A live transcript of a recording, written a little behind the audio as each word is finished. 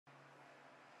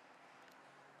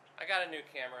I got a new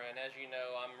camera, and as you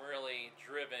know, I'm really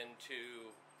driven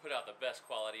to put out the best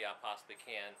quality I possibly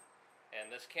can. And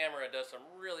this camera does some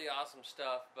really awesome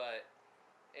stuff, but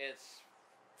it's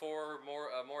for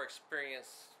a more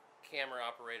experienced camera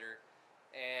operator.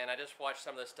 And I just watched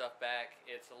some of this stuff back.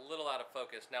 It's a little out of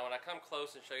focus. Now when I come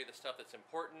close and show you the stuff that's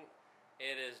important,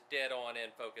 it is dead on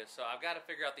in focus. So I've got to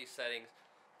figure out these settings.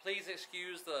 Please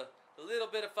excuse the little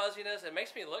bit of fuzziness. It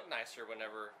makes me look nicer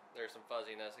whenever there's some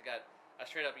fuzziness. I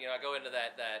straight up, I go into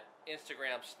that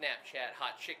Instagram, Snapchat,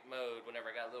 hot chick mode whenever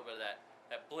I got a little bit of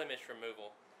that blemish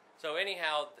removal. So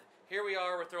anyhow, here we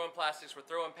are, we're throwing plastics, we're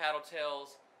throwing paddle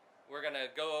tails. We're gonna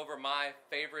go over my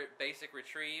favorite basic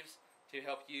retrieves to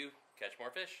help you catch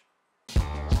more fish.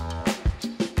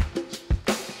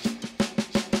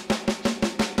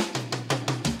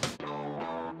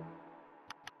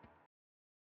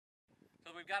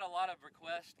 So we've got a lot of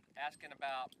requests asking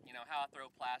about, how I throw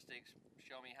plastics,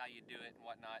 show me how you do it and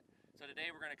whatnot. So today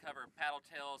we're going to cover paddle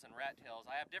tails and rat tails.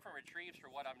 I have different retrieves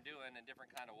for what I'm doing in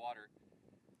different kind of water.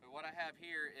 But what I have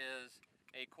here is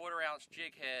a 1/4 ounce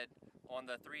jig head on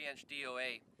the 3-inch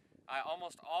DOA. I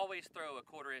almost always throw a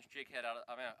 1/4 inch jig head a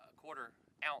 1/4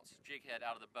 ounce jig head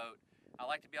out of the boat. I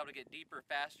like to be able to get deeper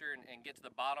faster and get to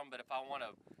the bottom, but if I want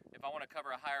to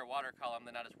cover a higher water column,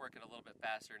 then I just work it a little bit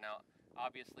faster. Now,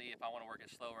 obviously, if I want to work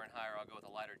it slower and higher, I'll go with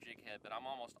a lighter jig head, but I'm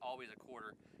almost always a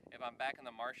 1/4. If I'm back in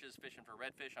the marshes fishing for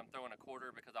redfish, I'm throwing a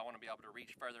 1/4 because I want to be able to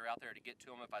reach further out there to get to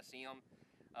them if I see them.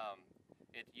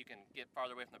 You can get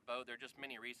farther away from the boat. There are just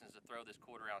many reasons to throw this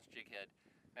 1/4 ounce jig head.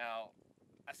 Now,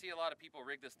 I see a lot of people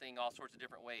rig this thing all sorts of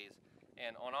different ways,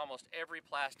 and on almost every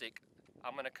plastic,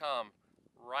 I'm going to come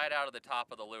right out of the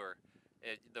top of the lure.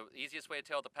 The easiest way to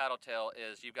tell with the paddle tail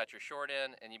is you've got your short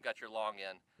end and you've got your long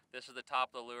end. This is the top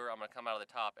of the lure. I'm going to come out of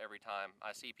the top every time.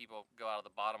 I see people go out of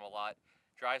the bottom a lot.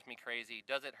 Drives me crazy.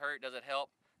 Does it hurt? Does it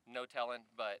help? No telling,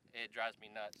 but it drives me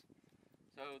nuts.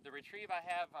 So the retrieve I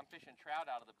have, I'm fishing trout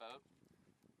out of the boat,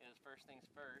 is first things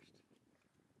first.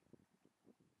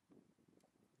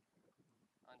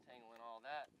 Untangling all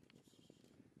that.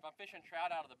 If I'm fishing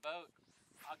trout out of the boat,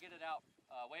 I'll get it out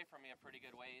away from me a pretty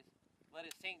good ways. Let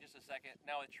it sink just a second.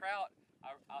 Now with trout,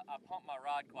 I pump my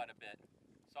rod quite a bit.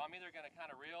 So I'm either going to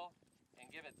kind of reel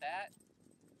and give it that,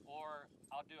 or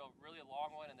I'll do a really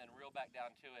long one and then reel back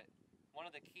down to it. One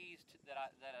of the keys that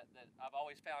I've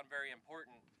always found very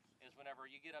important is whenever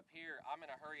you get up here, I'm in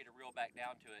a hurry to reel back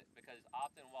down to it, because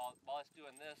often while it's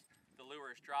doing this, the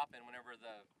lure is dropping. Whenever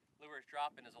the lure is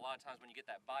dropping is a lot of times when you get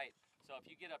that bite. So if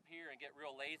you get up here and get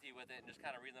real lazy with it and just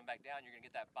kind of reel them back down, you're going to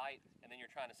get that bite, and then you're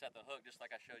trying to set the hook just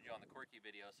like I showed you on the Corky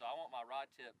video. So I want my rod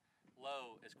tip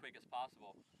low as quick as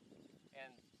possible.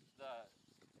 And the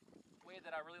way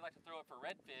that I really like to throw it for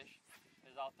redfish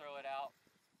is I'll throw it out,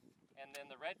 and then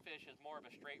the redfish is more of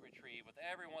a straight retrieve. With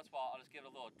every once in a while, I'll just give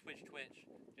it a little twitch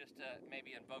just to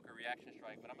maybe invoke a reaction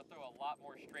strike. But I'm going to throw a lot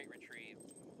more straight retrieve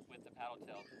with the paddle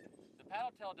tail. The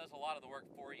paddle tail does a lot of the work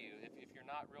for you. If you're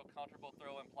not real comfortable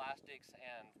throwing plastics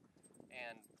and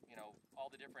all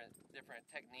the different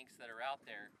techniques that are out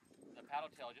there, the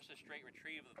paddle tail, just a straight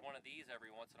retrieve with one of these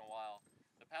every once in a while,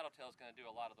 the paddle tail is going to do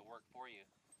a lot of the work for you.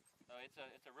 So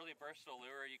it's a really versatile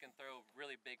lure. You can throw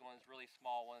really big ones, really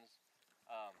small ones.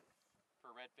 For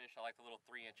redfish, I like the little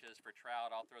 3 inches. For trout,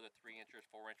 I'll throw the 3 inchers,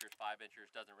 4 inchers, 5 inchers,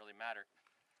 doesn't really matter.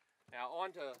 Now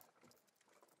onto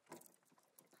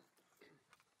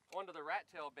the rat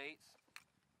tail baits.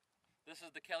 This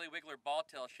is the Kelly Wiggler ball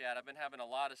tail shad. I've been having a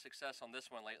lot of success on this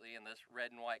one lately in this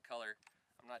red and white color.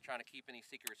 I'm not trying to keep any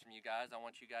secrets from you guys. I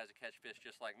want you guys to catch fish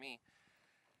just like me.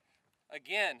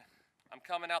 Again, I'm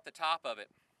coming out the top of it,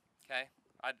 okay?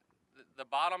 The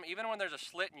bottom, even when there's a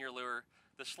slit in your lure,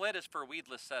 the slit is for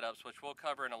weedless setups, which we'll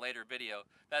cover in a later video.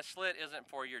 That slit isn't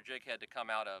for your jig head to come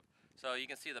out of. So you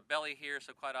can see the belly here,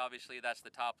 so quite obviously that's the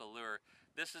top of the lure.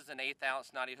 This is an 1/8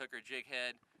 ounce knotty hooker jig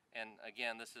head, and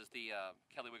again, this is the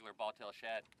Kelly Wiggler ball tail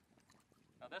shad.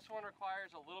 Now this one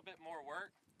requires a little bit more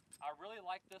work. I really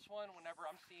like this one whenever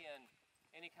I'm seeing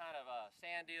any kind of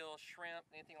sand eel, shrimp,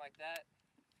 anything like that.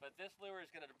 But this lure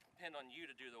is going to depend on you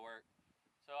to do the work.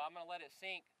 So I'm going to let it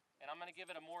sink, and I'm going to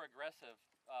give it a more aggressive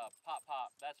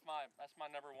pop. That's my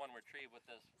 #1 retrieve with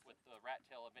the rat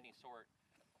tail of any sort,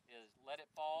 is let it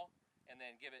fall and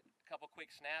then give it a couple quick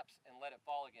snaps and let it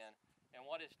fall again. And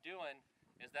what it's doing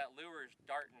is that lure is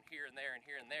darting here and there and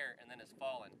here and there, and then it's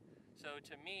falling. So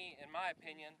to me, in my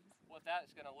opinion, what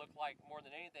that's going to look like more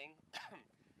than anything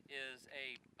is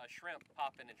a shrimp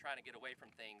popping and trying to get away from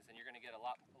things, and you're going to get a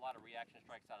lot of reaction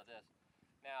strikes out of this.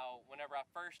 Now, whenever I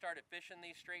first started fishing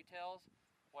these straight tails,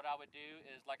 what I would do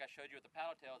is, like I showed you with the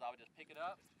paddle tails, I would just pick it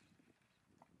up,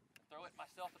 throw it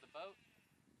myself at the boat.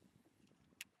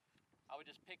 I would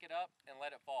just pick it up and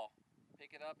let it fall.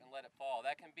 Pick it up and let it fall.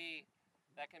 That can be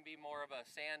more of a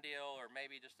sand eel, or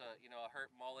maybe just a a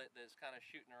hurt mullet that's kind of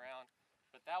shooting around.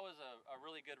 But that was a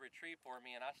really good retrieve for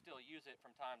me, and I still use it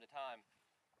from time to time.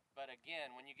 But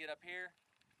again, when you get up here,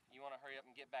 you want to hurry up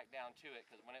and get back down to it,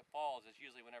 because when it falls is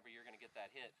usually whenever you're going to get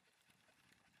that hit.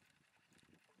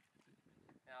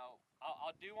 Now,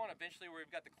 I'll do one eventually where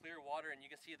we've got the clear water and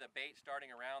you can see the bait starting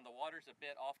around. The water's a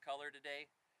bit off color today.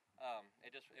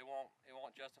 It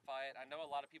won't justify it. I know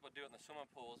a lot of people do it in the swimming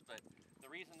pools, but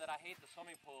the reason that I hate the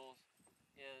swimming pools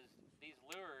is these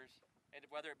lures,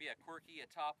 whether it be a quirky, a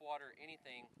topwater,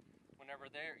 anything, whenever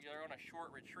you're on a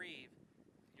short retrieve,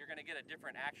 you're going to get a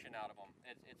different action out of them.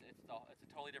 It's a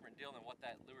totally different deal than what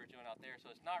that lure is doing out there.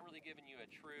 So it's not really giving you a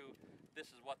true,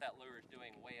 this is what that lure is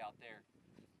doing way out there.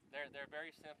 They're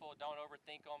very simple. Don't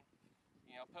overthink them.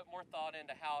 Put more thought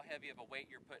into how heavy of a weight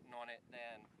you're putting on it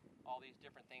than all these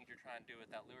different things you're trying to do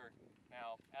with that lure.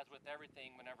 Now, as with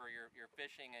everything, whenever you're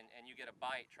fishing and you get a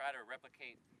bite, try to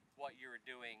replicate what you were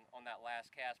doing on that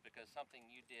last cast, because something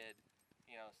you did,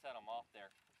 set them off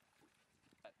there.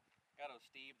 Got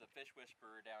Steve, the fish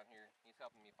whisperer, down here. He's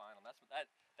helping me find them. That's the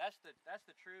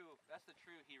true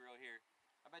hero here.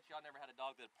 I bet y'all never had a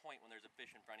dog that'd point when there's a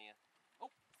fish in front of you. Oh,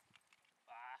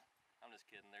 I'm just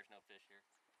kidding. There's no fish here.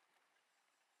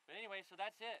 But anyway, so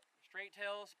that's it. Straight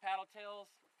tails, paddle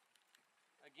tails.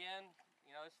 Again,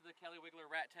 this is the Kelly Wiggler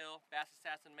rat tail. Bass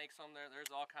Assassin makes them.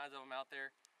 There's all kinds of them out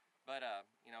there. But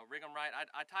rig them right.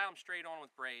 I tie them straight on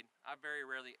with braid. I very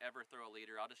rarely ever throw a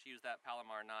leader. I'll just use that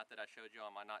Palomar knot that I showed you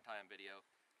on my knot tying video.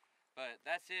 But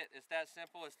that's it. It's that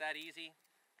simple. It's that easy.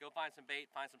 Go find some bait,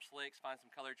 find some slicks, find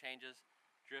some color changes,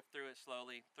 drift through it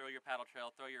slowly, throw your paddle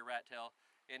trail, throw your rat tail.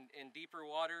 In deeper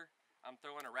water, I'm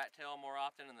throwing a rat tail more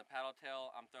often. In the paddle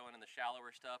tail, I'm throwing in the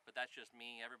shallower stuff, but that's just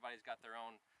me. Everybody's got their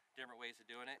own different ways of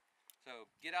doing it.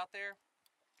 So get out there,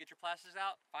 get your plasters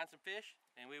out, find some fish,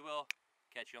 and we will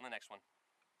catch you on the next one.